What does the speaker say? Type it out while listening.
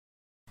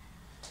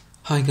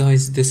Hi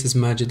guys, this is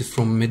Majid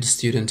from Mid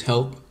Student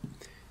Help.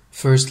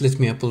 First, let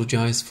me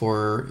apologize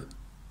for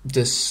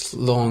this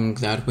long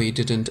that we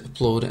didn't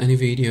upload any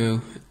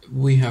video.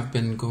 We have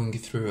been going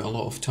through a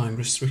lot of time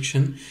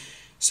restriction.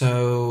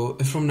 So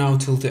from now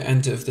till the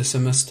end of the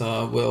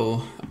semester,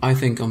 well, I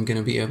think I'm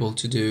gonna be able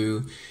to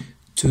do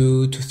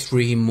 2 to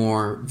 3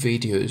 more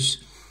videos,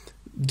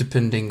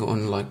 depending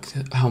on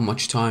how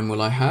much time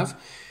will I have.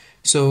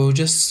 So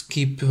just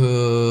keep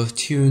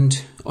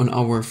tuned on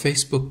our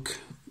Facebook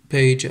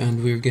page,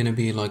 and we're gonna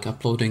be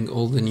uploading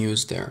all the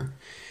news there.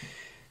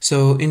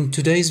 So in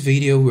today's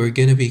video, we're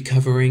gonna be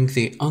covering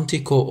the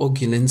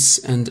anticoagulants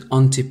and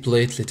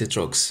antiplatelet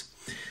drugs.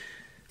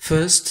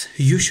 First,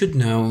 you should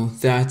know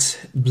that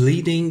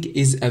bleeding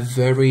is a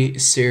very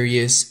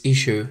serious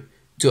issue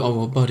to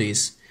our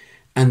bodies,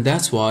 and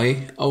that's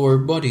why our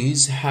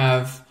bodies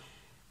have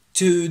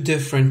 2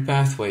 different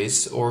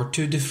pathways or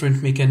 2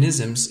 different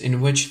mechanisms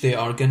in which they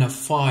are gonna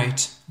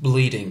fight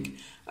bleeding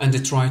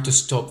and try to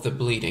stop the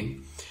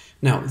bleeding.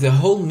 Now, the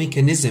whole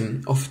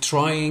mechanism of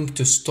trying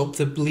to stop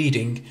the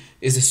bleeding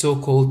is the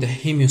so-called the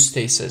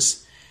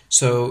hemostasis.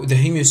 So the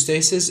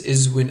hemostasis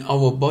is when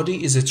our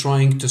body is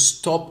trying to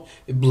stop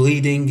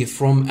bleeding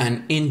from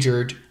an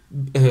injured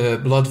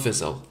blood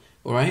vessel,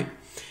 all right?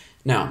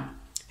 Now,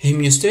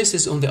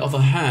 hemostasis, on the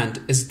other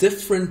hand, is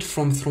different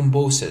from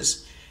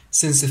thrombosis,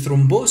 since the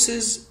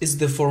thrombosis is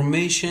the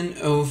formation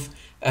of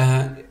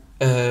a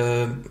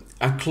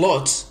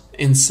clot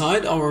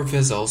inside our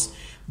vessels,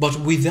 but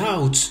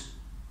without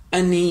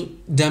any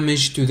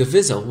damage to the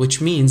vessel, which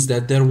means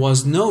that there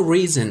was no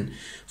reason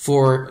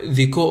for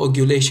the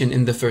coagulation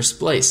in the first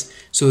place.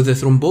 So the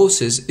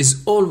thrombosis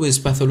is always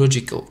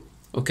pathological,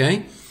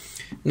 okay?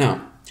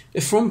 Now,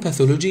 from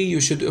pathology,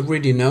 you should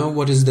already know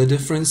what is the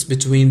difference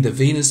between the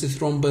venous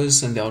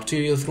thrombus and the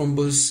arterial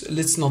thrombus.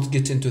 Let's not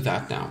get into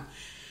that now.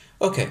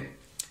 Okay,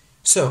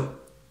 so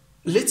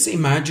let's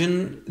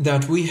imagine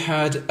that we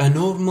had a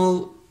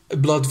normal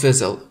blood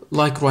vessel,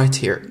 like right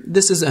here.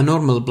 This is a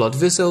normal blood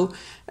vessel,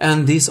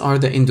 and these are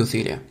the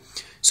endothelia.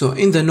 So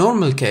in the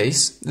normal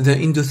case, the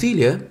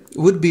endothelia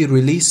would be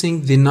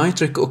releasing the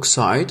nitric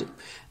oxide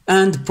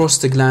and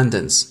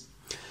prostaglandins.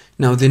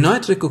 Now the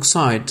nitric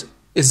oxide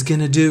is going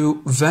to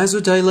do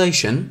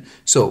vasodilation.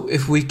 So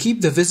if we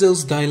keep the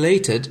vessels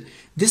dilated,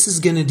 this is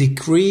going to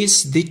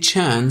decrease the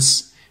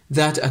chance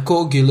that a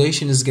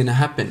coagulation is going to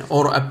happen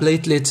or a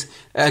platelet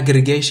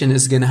aggregation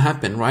is going to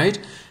happen, right?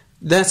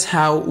 That's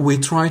how we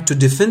try to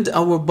defend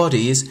our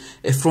bodies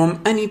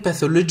from any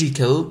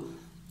pathological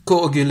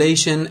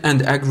coagulation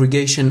and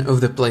aggregation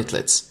of the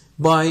platelets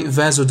by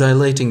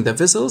vasodilating the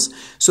vessels.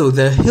 So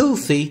the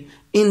healthy,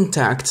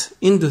 intact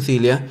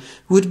endothelia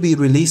would be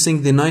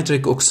releasing the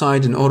nitric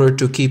oxide in order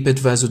to keep it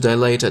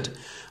vasodilated.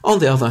 On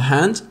the other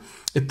hand,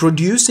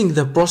 producing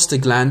the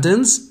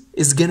prostaglandins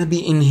is going to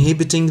be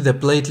inhibiting the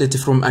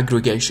platelet from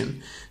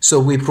aggregation. So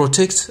we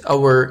protect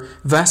our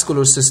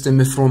vascular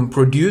system from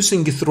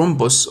producing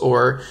thrombus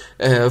or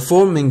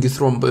forming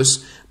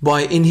thrombus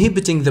by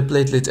inhibiting the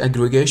platelet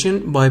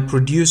aggregation by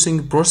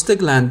producing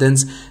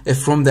prostaglandins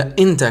from the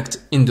intact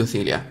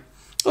endothelia.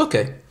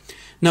 Okay,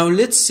 now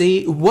let's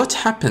see what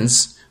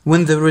happens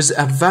when there is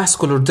a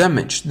vascular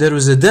damage. There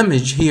is a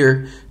damage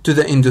here to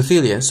the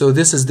endothelia. So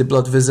this is the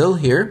blood vessel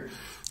here,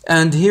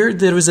 and here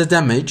there is a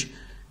damage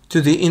to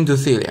the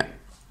endothelia.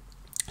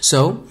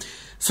 So,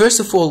 first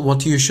of all,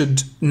 what you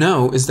should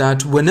know is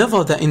that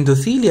whenever the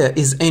endothelia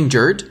is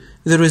injured,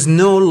 there is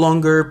no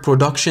longer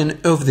production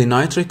of the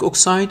nitric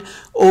oxide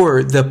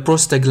or the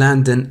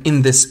prostaglandin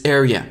in this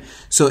area.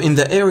 So in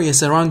the area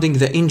surrounding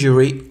the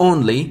injury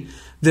only,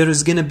 there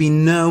is going to be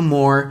no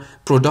more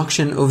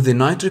production of the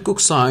nitric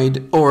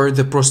oxide or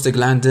the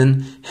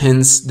prostaglandin,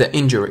 hence the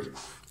injury.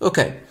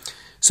 Okay,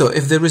 so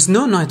if there is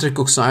no nitric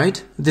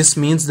oxide, this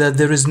means that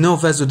there is no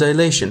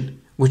vasodilation,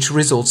 which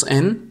results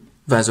in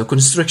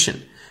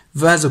vasoconstriction.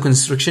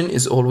 Vasoconstriction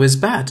is always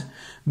bad,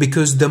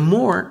 because the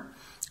more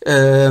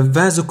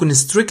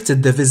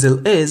vasoconstricted the vessel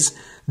is,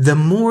 the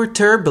more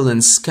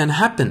turbulence can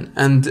happen,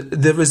 and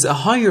there is a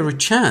higher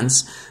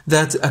chance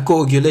that a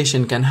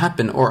coagulation can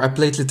happen or a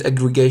platelet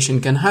aggregation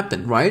can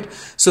happen, right?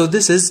 So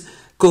this is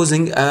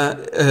causing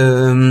like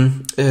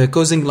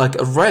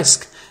a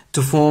risk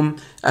to form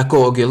a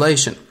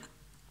coagulation.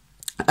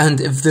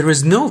 And if there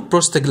is no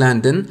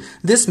prostaglandin,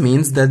 this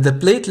means that the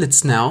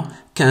platelets now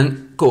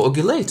can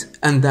coagulate,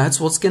 and that's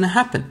what's going to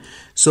happen.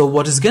 So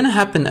what is going to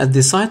happen at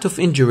the site of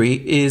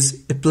injury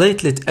is a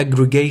platelet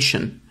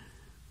aggregation,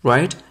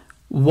 right?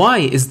 Why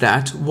is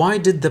that? Why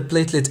did the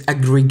platelet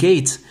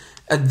aggregate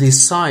at the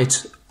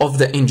site of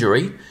the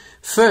injury?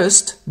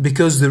 First,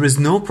 because there is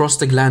no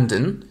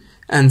prostaglandin,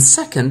 and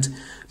second,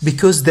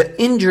 because the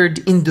injured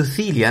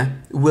endothelia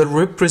will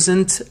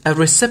represent a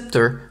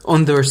receptor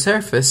on their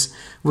surface,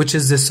 which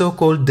is the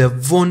so-called the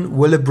von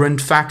Willebrand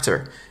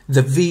factor,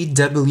 the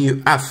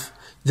VWF,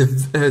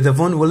 the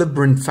von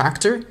Willebrand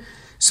factor.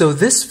 So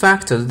this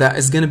factor that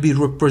is going to be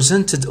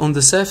represented on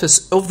the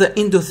surface of the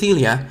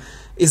endothelia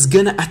is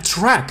going to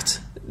attract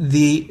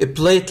the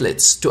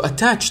platelets to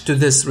attach to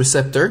this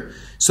receptor.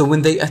 So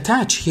when they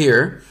attach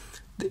here,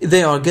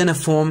 they are gonna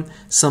form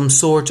some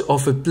sort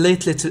of a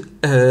platelet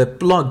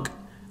plug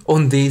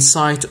on the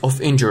site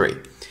of injury.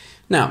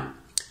 Now,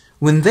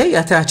 when they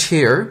attach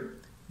here,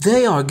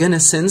 they are gonna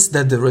sense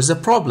that there is a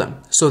problem,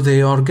 so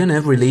they are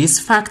gonna release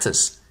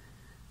factors.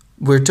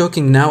 We're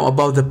talking now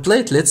about the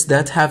platelets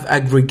that have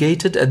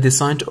aggregated at the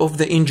site of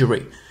the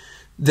injury.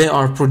 They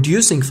are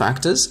producing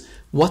factors.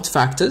 What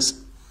factors?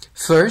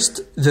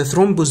 First, the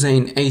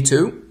thromboxane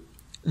A2,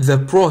 the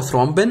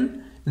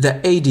prothrombin, the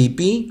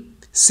ADP,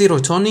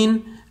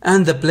 serotonin,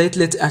 and the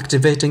platelet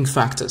activating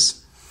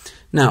factors.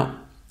 Now,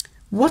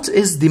 what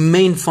is the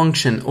main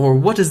function, or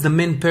what is the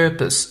main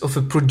purpose of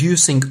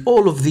producing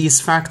all of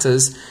these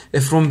factors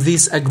from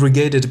these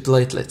aggregated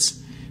platelets?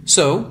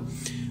 So,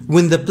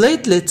 when the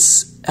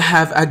platelets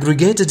have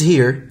aggregated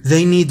here,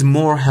 they need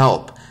more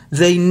help.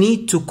 They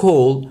need to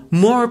call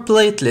more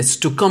platelets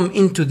to come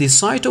into the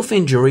site of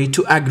injury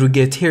to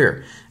aggregate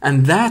here.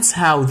 And that's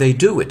how they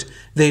do it.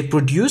 They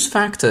produce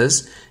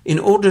factors in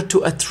order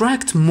to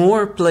attract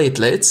more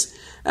platelets,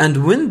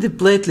 and when the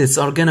platelets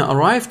are gonna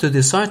arrive to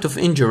the site of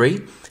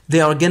injury, they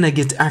are gonna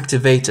get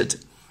activated.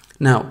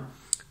 Now,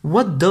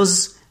 what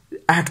does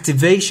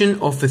activation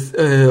of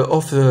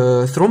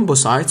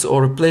thrombocytes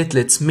or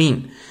platelets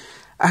mean?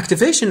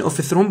 Activation of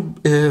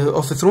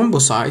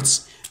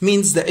thrombocytes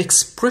means the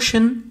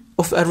expression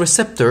of a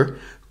receptor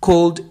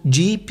called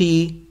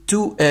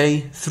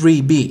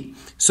GP2A3B,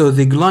 so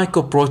the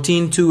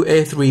glycoprotein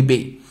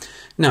 2A3B.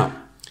 Now,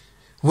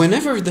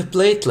 whenever the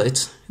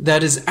platelet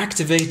that is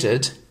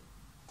activated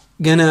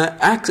gonna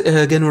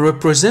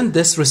represent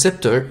this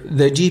receptor,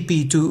 the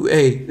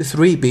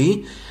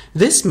GP2A3B,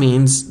 this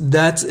means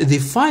that the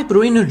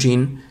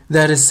fibrinogen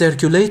that is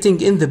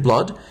circulating in the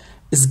blood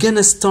is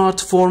gonna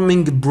start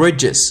forming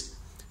bridges.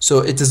 So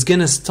it is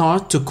gonna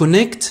start to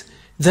connect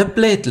the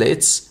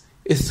platelets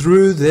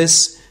through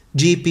this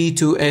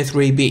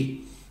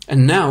GP2A3B.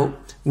 And now,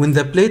 when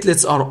the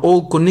platelets are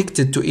all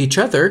connected to each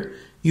other,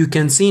 you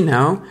can see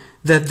now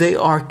that they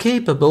are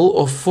capable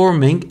of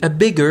forming a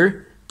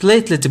bigger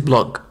platelet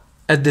block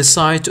at the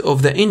site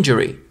of the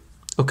injury.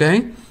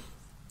 Okay?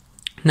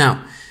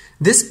 Now,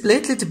 this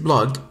platelet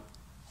block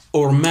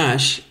or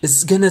MASH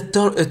is gonna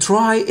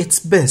try its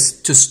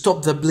best to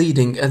stop the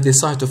bleeding at the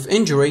site of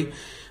injury,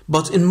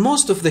 but in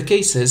most of the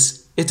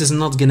cases, it is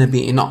not gonna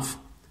be enough.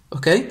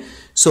 Okay?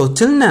 So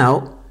till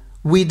now,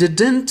 we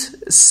didn't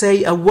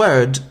say a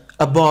word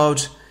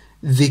about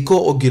the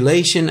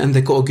coagulation and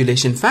the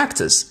coagulation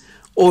factors.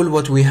 All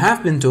what we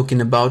have been talking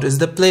about is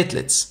the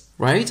platelets,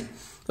 right?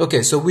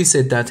 Okay, so we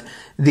said that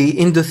the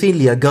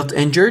endothelia got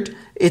injured.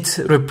 It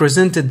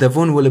represented the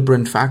von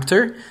Willebrand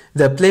factor.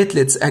 The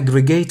platelets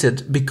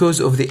aggregated because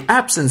of the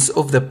absence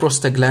of the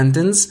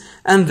prostaglandins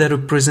and the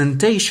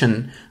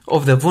representation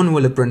of the von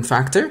Willebrand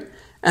factor.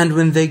 And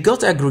when they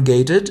got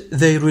aggregated,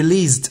 they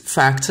released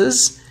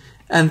factors,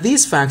 and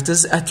these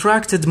factors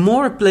attracted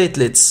more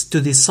platelets to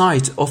the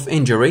site of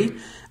injury,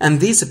 and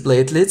these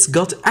platelets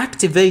got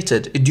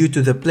activated due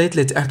to the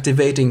platelet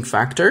activating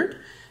factor,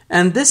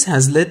 and this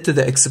has led to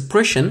the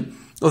expression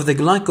of the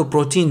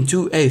glycoprotein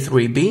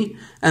 2A3B,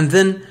 and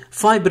then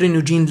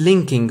fibrinogen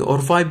linking or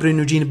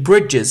fibrinogen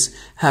bridges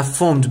have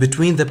formed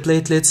between the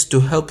platelets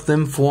to help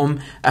them form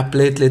a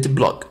platelet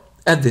block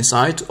at the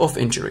site of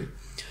injury.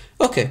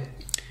 Okay,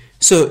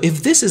 so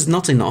if this is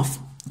not enough,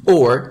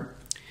 or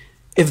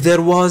if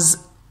there was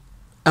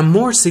a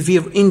more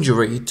severe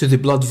injury to the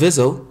blood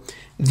vessel,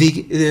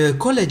 the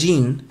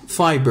collagen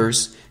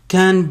fibers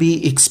can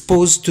be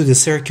exposed to the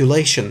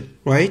circulation,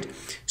 right?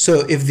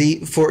 So if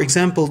for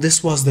example,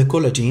 this was the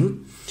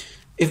collagen,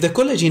 if the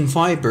collagen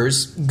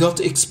fibers got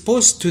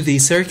exposed to the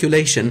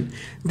circulation,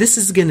 this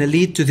is going to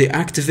lead to the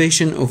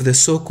activation of the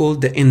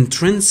so-called the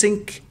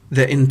intrinsic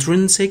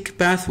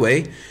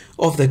pathway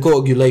of the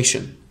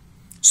coagulation.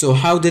 So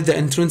how did the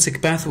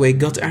intrinsic pathway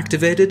got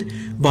activated?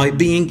 By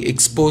being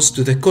exposed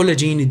to the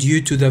collagen due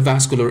to the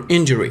vascular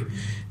injury.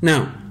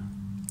 Now,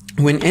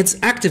 when it's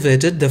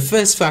activated, the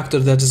first factor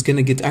that is going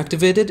to get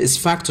activated is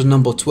factor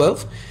number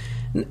 12.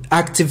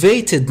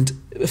 Activated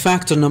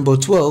factor number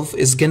 12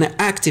 is going to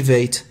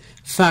activate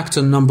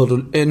factor number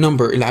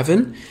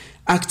 11.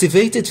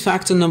 Activated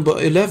factor number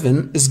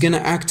 11 is going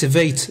to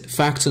activate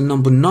factor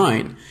number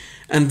 9.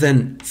 And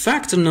then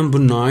factor number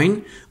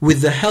 9,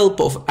 with the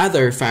help of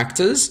other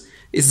factors,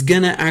 is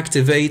going to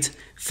activate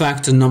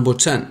factor number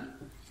 10.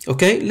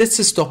 Okay, let's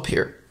stop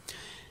here.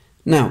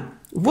 Now,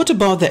 what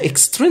about the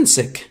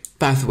extrinsic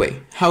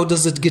pathway? How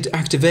does it get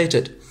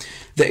activated?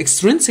 The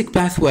extrinsic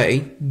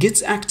pathway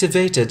gets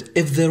activated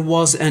if there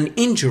was an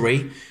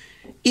injury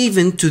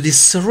even to the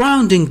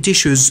surrounding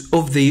tissues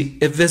of the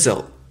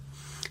vessel.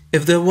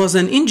 If there was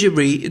an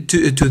injury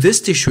to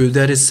this tissue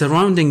that is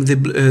surrounding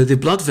the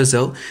blood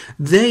vessel,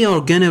 they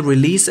are going to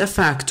release a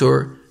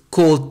factor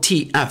called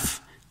TF,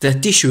 the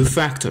tissue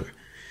factor.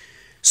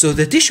 So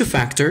the tissue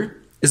factor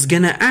is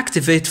going to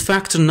activate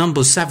factor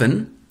number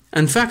 7,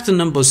 and factor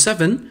number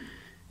 7,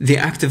 the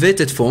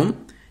activated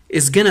form,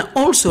 is going to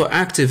also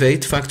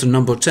activate factor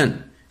number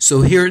 10.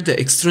 So here the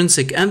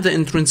extrinsic and the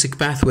intrinsic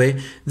pathway,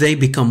 they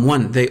become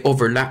one, they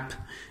overlap.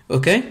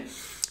 Okay?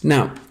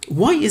 Now,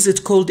 why is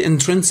it called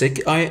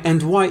intrinsic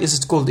and why is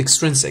it called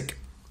extrinsic?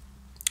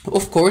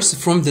 Of course,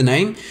 from the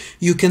name,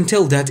 you can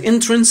tell that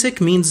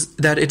intrinsic means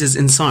that it is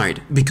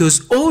inside,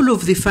 because all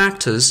of the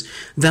factors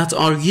that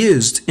are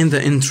used in the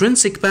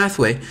intrinsic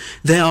pathway,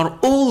 they are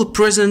all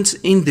present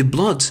in the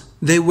blood.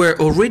 They were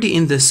already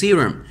in the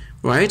serum,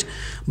 right?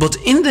 But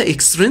in the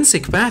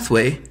extrinsic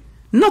pathway,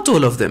 not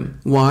all of them.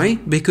 Why?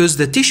 Because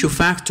the tissue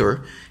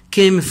factor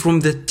came from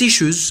the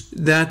tissues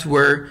that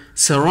were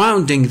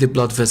surrounding the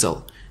blood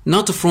vessel,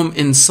 not from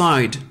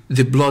inside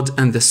the blood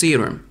and the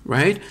serum,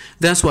 right?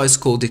 That's why it's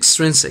called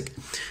extrinsic.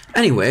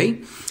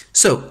 Anyway,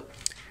 so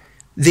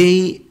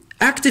the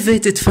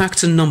activated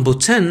factor number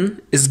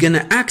 10 is going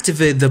to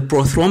activate the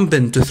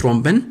prothrombin to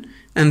thrombin,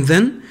 and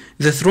then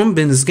the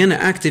thrombin is going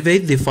to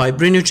activate the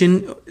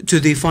fibrinogen to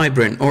the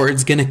fibrin, or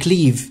it's going to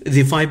cleave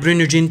the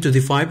fibrinogen to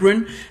the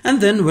fibrin, and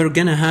then we're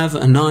going to have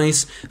a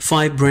nice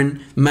fibrin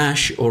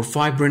mesh or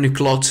fibrin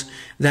clot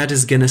that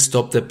is going to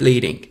stop the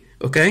bleeding.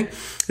 Okay,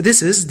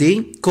 this is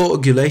the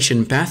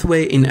coagulation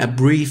pathway in a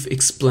brief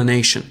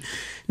explanation.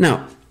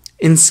 Now,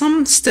 in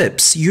some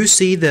steps, you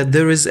see that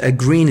there is a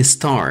green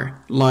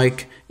star,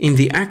 like in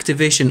the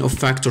activation of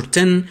factor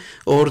 10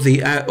 or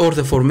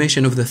the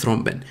formation of the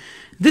thrombin.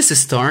 This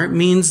star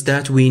means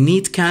that we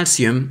need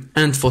calcium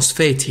and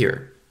phosphate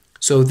here.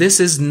 So this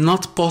is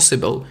not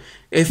possible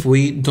if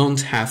we don't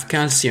have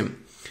calcium.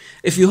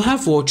 If you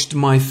have watched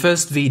my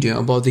first video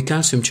about the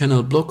calcium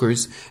channel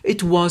blockers,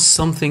 it was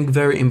something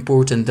very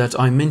important that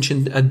I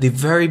mentioned at the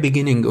very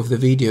beginning of the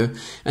video,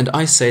 and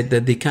I said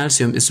that the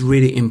calcium is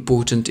really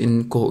important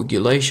in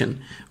coagulation,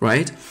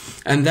 right?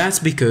 And that's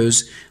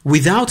because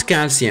without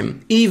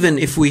calcium, even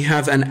if we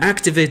have an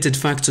activated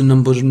factor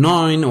number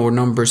 9 or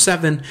number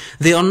 7,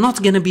 they are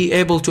not going to be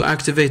able to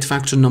activate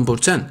factor number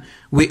 10.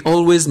 We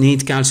always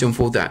need calcium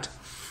for that.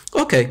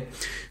 Okay,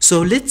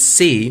 so let's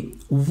see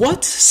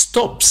what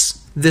stops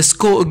this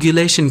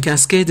coagulation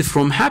cascade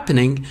from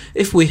happening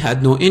if we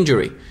had no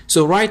injury.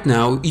 So right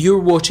now you're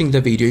watching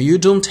the video, you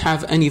don't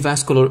have any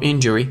vascular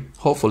injury,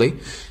 hopefully.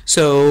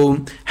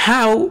 So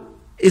how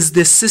is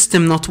this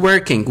system not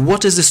working?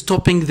 What is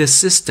stopping this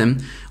system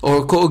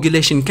or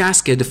coagulation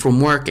cascade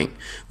from working?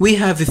 We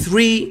have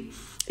 3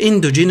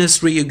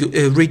 endogenous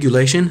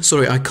regulation.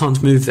 Sorry, I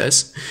can't move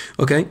this.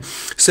 Okay,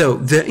 so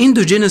the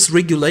endogenous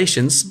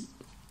regulations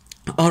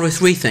are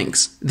 3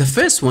 things. The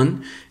first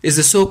one is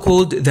the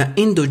so-called the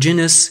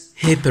endogenous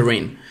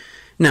heparin.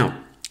 Now,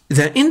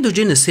 the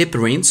endogenous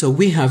heparin, so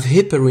we have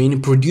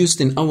heparin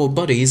produced in our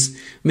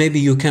bodies. Maybe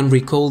you can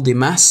recall the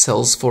mast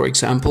cells, for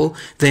example.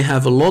 They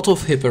have a lot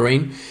of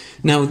heparin.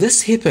 Now,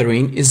 this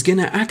heparin is going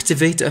to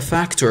activate a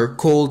factor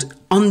called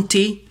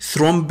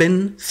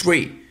antithrombin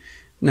 3.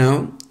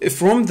 Now,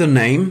 from the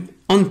name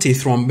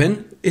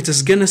antithrombin, it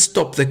is going to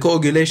stop the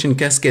coagulation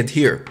cascade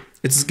here.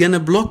 It's going to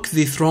block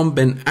the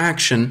thrombin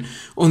action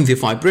on the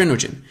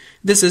fibrinogen.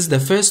 This is the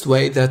first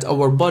way that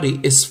our body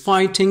is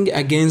fighting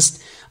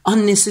against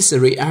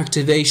unnecessary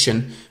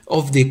activation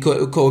of the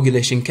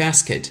coagulation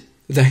cascade,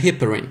 the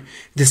heparin.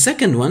 The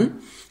second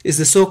one is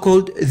the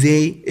so-called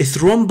the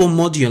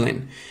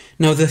thrombomodulin.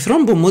 Now, the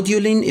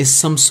thrombomodulin is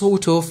some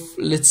sort of,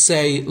 let's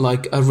say,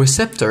 like a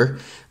receptor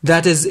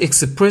that is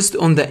expressed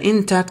on the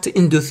intact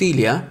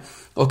endothelia.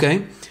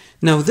 Okay?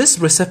 Now, this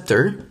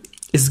receptor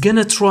is going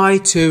to try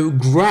to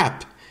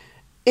grab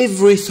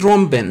every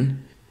thrombin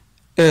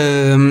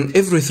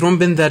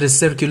that is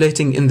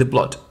circulating in the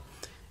blood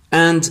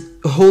and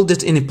hold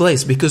it in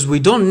place, because we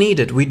don't need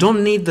it. We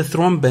don't need the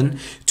thrombin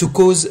to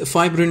cause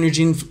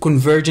fibrinogen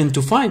conversion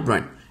to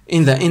fibrin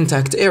in the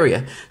intact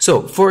area.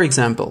 So, for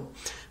example,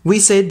 we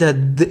said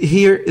that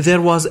here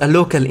there was a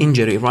local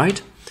injury,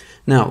 right?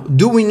 Now,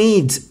 do we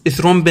need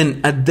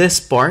thrombin at this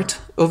part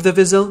of the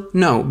vessel?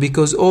 No,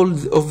 because all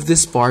of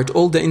this part,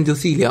 all the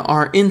endothelia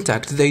are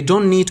intact. They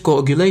don't need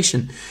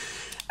coagulation.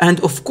 And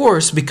of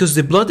course, because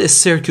the blood is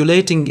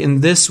circulating in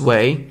this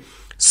way,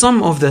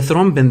 some of the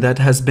thrombin that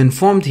has been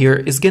formed here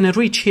is going to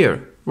reach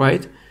here,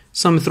 right?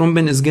 Some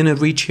thrombin is going to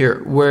reach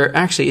here, where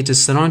actually it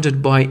is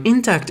surrounded by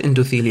intact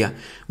endothelia.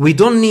 We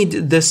don't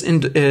need this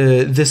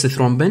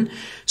thrombin.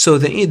 So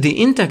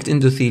the intact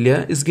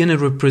endothelia is going to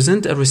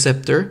represent a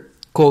receptor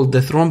called the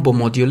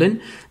thrombomodulin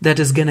that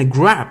is going to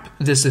grab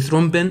this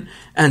thrombin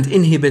and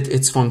inhibit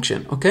its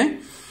function. Okay?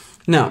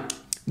 Now,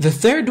 the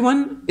third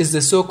one is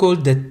the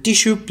so-called the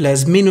tissue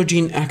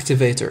plasminogen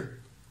activator.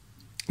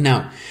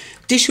 Now,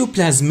 tissue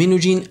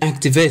plasminogen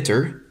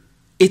activator,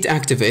 it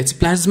activates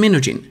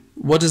plasminogen.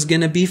 What is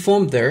going to be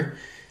formed there?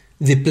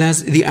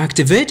 The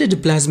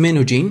activated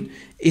plasminogen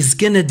is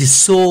going to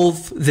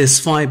dissolve this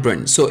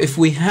fibrin. So if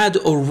we had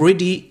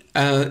already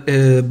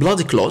a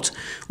blood clot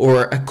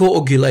or a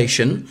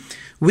coagulation,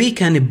 we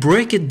can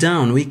break it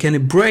down. We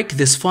can break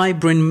this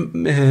fibrin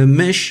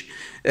mesh,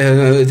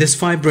 this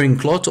fibrin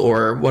clot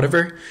or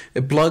whatever,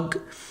 a plug,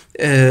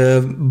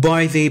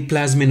 by the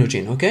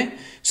plasminogen, okay?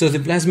 So the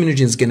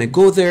plasminogen is going to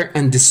go there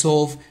and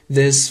dissolve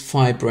this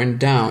fibrin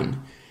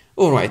down.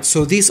 Alright,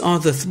 so these are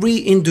the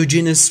three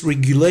endogenous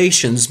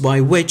regulations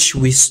by which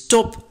we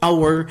stop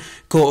our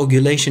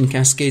coagulation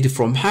cascade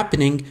from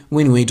happening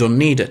when we don't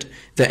need it.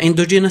 The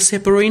endogenous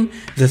heparin,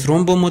 the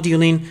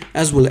thrombomodulin,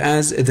 as well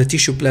as the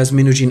tissue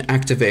plasminogen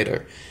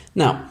activator.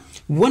 Now,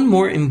 one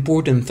more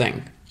important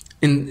thing.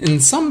 In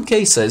some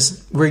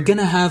cases, we're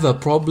gonna have a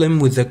problem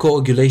with the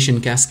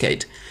coagulation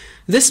cascade.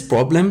 This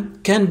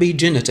problem can be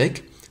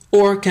genetic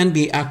or can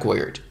be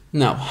acquired.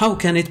 Now, how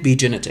can it be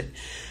genetic?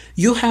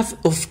 You have,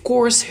 of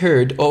course,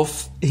 heard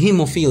of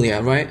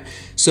hemophilia, right?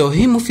 So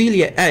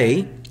hemophilia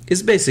A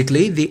is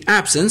basically the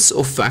absence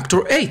of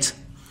factor 8.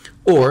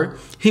 Or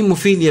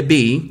hemophilia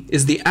B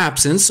is the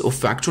absence of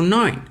factor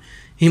 9.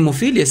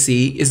 Hemophilia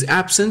C is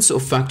absence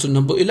of factor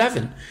number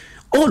 11.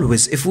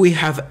 Always, if we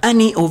have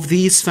any of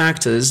these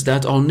factors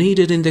that are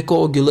needed in the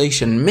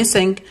coagulation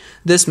missing,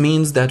 this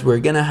means that we're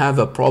gonna have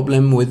a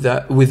problem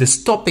with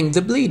stopping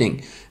the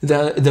bleeding.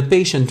 The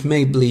patient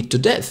may bleed to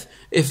death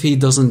if he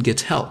doesn't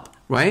get help.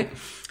 Right?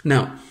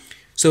 Now,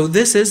 so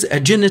this is a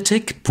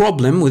genetic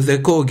problem with the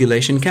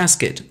coagulation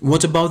cascade.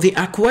 What about the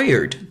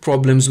acquired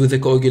problems with the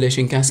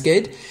coagulation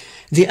cascade?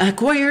 The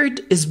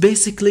acquired is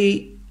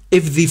basically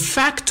if the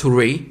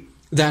factory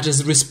that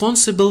is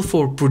responsible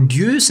for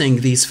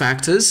producing these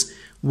factors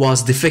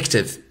was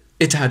defective.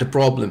 It had a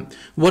problem.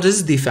 What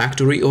is the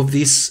factory of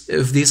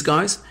these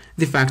guys?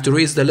 The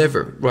factory is the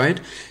liver, right?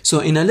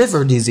 So in a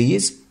liver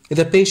disease,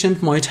 the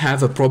patient might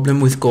have a problem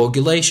with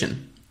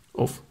coagulation.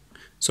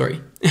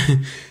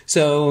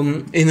 So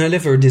in a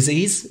liver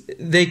disease,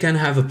 they can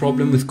have a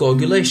problem with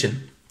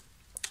coagulation.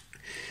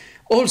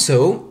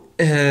 Also,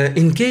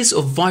 in case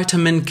of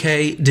vitamin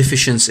K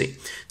deficiency.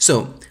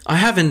 So I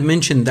haven't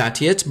mentioned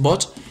that yet,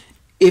 but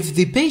if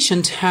the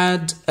patient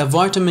had a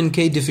vitamin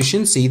K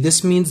deficiency,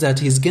 this means that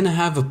he's going to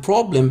have a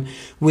problem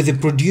with the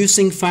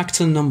producing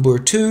factor number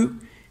 2,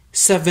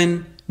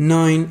 7,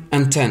 9,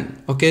 and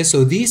 10. Okay,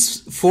 so these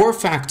 4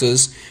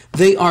 factors,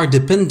 they are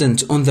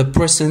dependent on the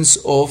presence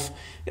of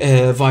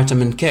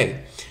vitamin K.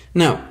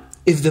 Now,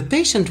 if the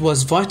patient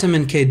was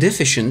vitamin K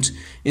deficient,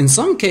 in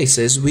some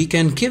cases we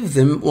can give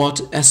them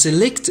a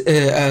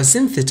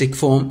synthetic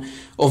form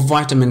of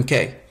vitamin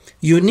K.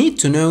 You need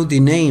to know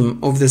the name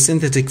of the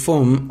synthetic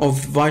form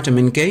of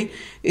vitamin K.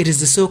 It is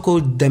the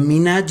so-called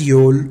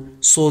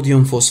dimenadiol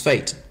sodium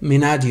phosphate.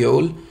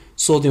 Menadiol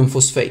sodium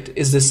phosphate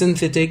is the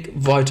synthetic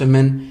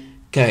vitamin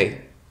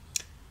K.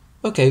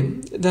 Okay,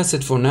 that's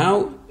it for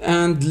now,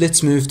 and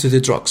let's move to the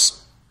drugs.